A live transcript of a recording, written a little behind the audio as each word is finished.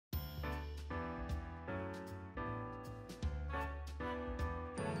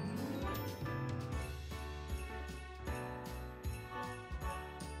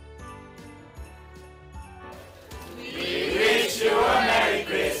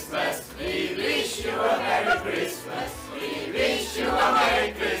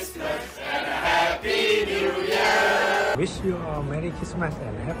you all Merry Christmas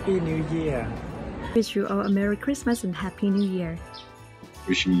and Happy New Year. Wish you all a Merry Christmas and Happy New Year.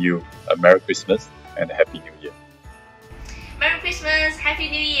 Wishing you a Merry Christmas and a Happy New Year. Merry Christmas,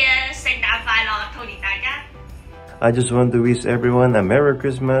 Happy New Year, 聖誕快樂，兔年大家。I just want to wish everyone a Merry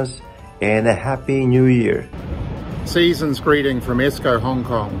Christmas and a Happy New Year. Season's greeting from ESCO Hong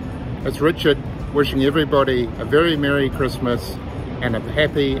Kong. It's Richard wishing everybody a very Merry Christmas and a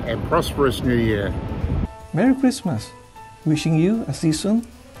happy and prosperous New Year. Merry Christmas. Wishing you a season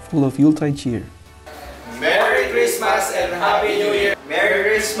full of Yuletide cheer. Merry Christmas and Happy New Year. Merry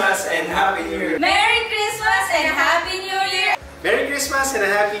Christmas and Happy New Year. Merry Christmas and Happy New Year. Merry Christmas and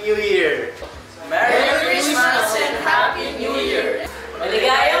Happy New Year. Merry Christmas and Happy New Year.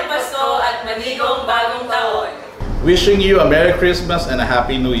 Maligayang Pasko at manigong bagong taon. Wishing you a Merry Christmas and a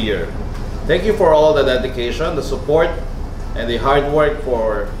Happy New Year. Thank you for all the dedication, the support, and the hard work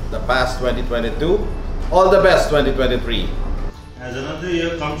for the past 2022. All the best 2023. As another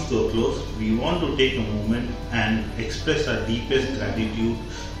year comes to a close, we want to take a moment and express our deepest gratitude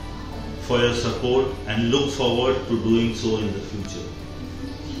for your support and look forward to doing so in the future.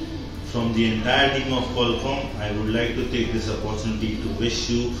 From the entire team of COLCOM, I would like to take this opportunity to wish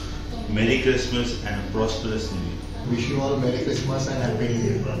you Merry Christmas and a prosperous New Year. Wish you all Merry Christmas and Happy New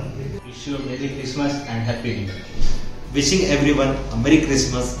Year. Wish you a Merry Christmas and Happy New Year. Wishing everyone a Merry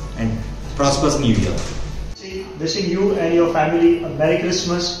Christmas and prosperous New Year. Wishing you and your family a Merry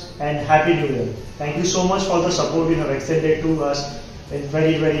Christmas and Happy New Year. Thank you so much for the support you have extended to us in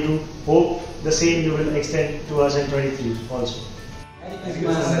 2022. Hope the same you will extend to us in 2023 also. Merry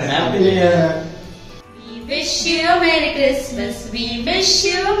Christmas and Happy New Year. We wish you a Merry Christmas. We wish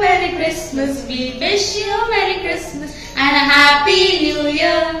you a Merry Christmas. We wish you a Merry Christmas and a Happy New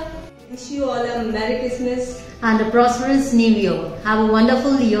Year. Wish you all a Merry Christmas and a prosperous New Year. Have a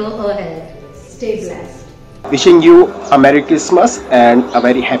wonderful year ahead. Stay blessed. Wishing you a Merry Christmas and a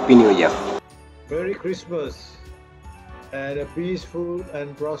very Happy New Year. Merry Christmas and a peaceful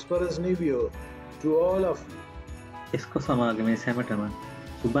and prosperous New Year to all of you. එස්කෝ සමාගමේ සැමටම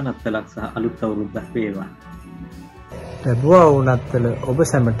සුබ නත්තලක් සහ අලුත් අවුරුද්දක් වේවා. ලැබුවා උනත්තල ඔබ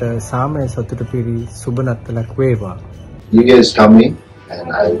සැමට සාමය සතුට පිරි සුබ නත්තලක් වේවා. New Year is coming and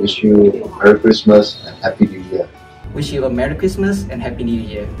I wish you Merry Christmas and Happy New Year. Wish you a Merry Christmas and Happy New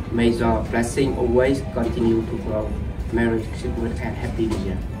Year. May your blessing always continue to grow. Merry Christmas and Happy New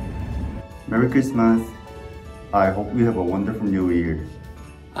Year. Merry Christmas. I hope we have a wonderful New Year.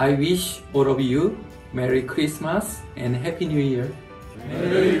 I wish all of you Merry Christmas and Happy New Year.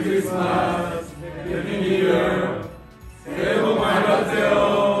 Merry Christmas, Happy New Year. 새해 복 많이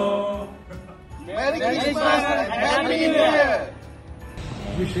받으세요. Merry Christmas and Happy New Year.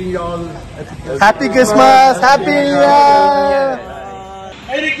 Wishing you all Happy Christmas, Happy New Year.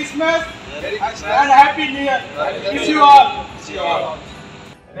 Merry Christmas and Happy New Year. Wish you all.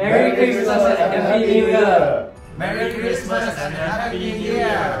 Merry Christmas and Happy New Year. Merry Christmas and Happy New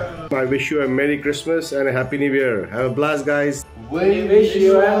Year. I wish you a Merry Christmas and a Happy New Year. Have a blast, guys. We wish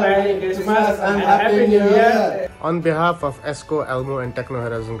you a Merry Christmas and Happy New Year. On behalf of ESCO, Elmo and Techno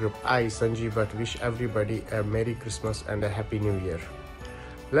Horizon Group, I, Sanjeev Bhatt, wish everybody a Merry Christmas and a Happy New Year.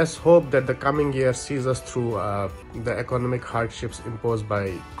 Let's hope that the coming year sees us through the economic hardships imposed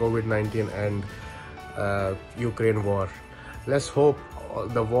by COVID-19 and Ukraine war. Let's hope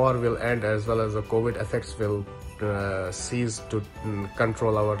the war will end as well as the COVID effects will cease to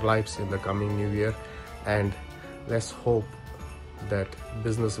control our lives in the coming new year, and let's hope that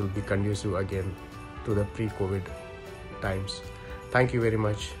business will be conducive again to the pre-COVID times. Thank you very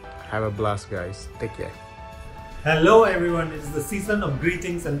much. Have a blast, guys. Take care. Hello everyone, it's the season of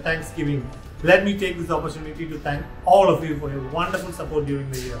greetings and Thanksgiving. Let me take this opportunity to thank all of you for your wonderful support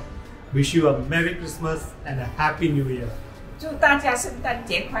during the year. Wish you a Merry Christmas and a Happy New Year. 祝大家圣诞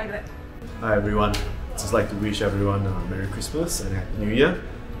节快乐 Hi everyone, just like to wish everyone a Merry Christmas and a Happy New Year,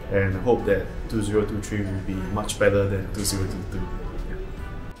 and hope that 2023 will be much better than 2022.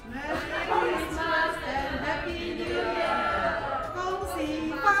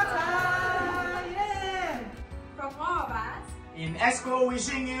 In ESCO,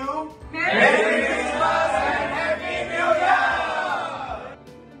 wishing you Merry Christmas and